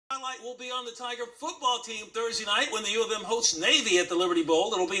spotlight will be on the Tiger football team Thursday night when the U of M hosts Navy at the Liberty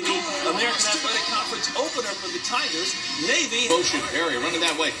Bowl. It'll be the American Athletic Conference opener for the Tigers. Navy. Motion, Perry running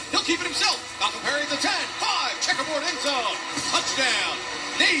that way. He'll keep it himself. Malcolm Perry at the 10, 5, checkerboard end zone. Touchdown.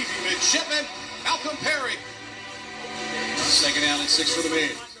 Navy midshipman, Malcolm Perry. Second down and 6 for the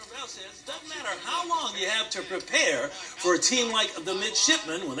Mid. Doesn't matter how long you have to prepare for a team like the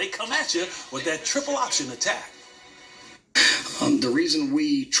Midshipmen when they come at you with that triple option attack. The reason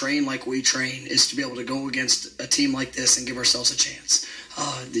we train like we train is to be able to go against a team like this and give ourselves a chance.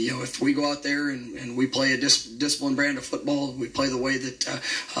 If we go out there and we play a disciplined brand of football, we play the way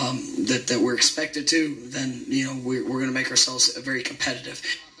that we're expected to, then we're going to make ourselves very competitive.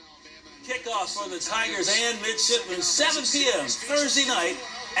 Kickoff for the Tigers and Midshipmen, 7 p.m. Thursday night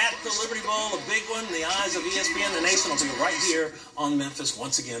at the Liberty Bowl, a big one. The eyes of ESPN, the nation will be right here on Memphis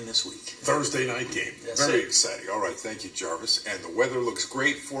once again this week. Thursday night game. Very exciting. All right, thank you, Jarvis. And the weather looks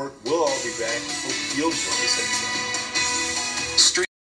great for it. We'll all be back. Hope you'll join us anytime.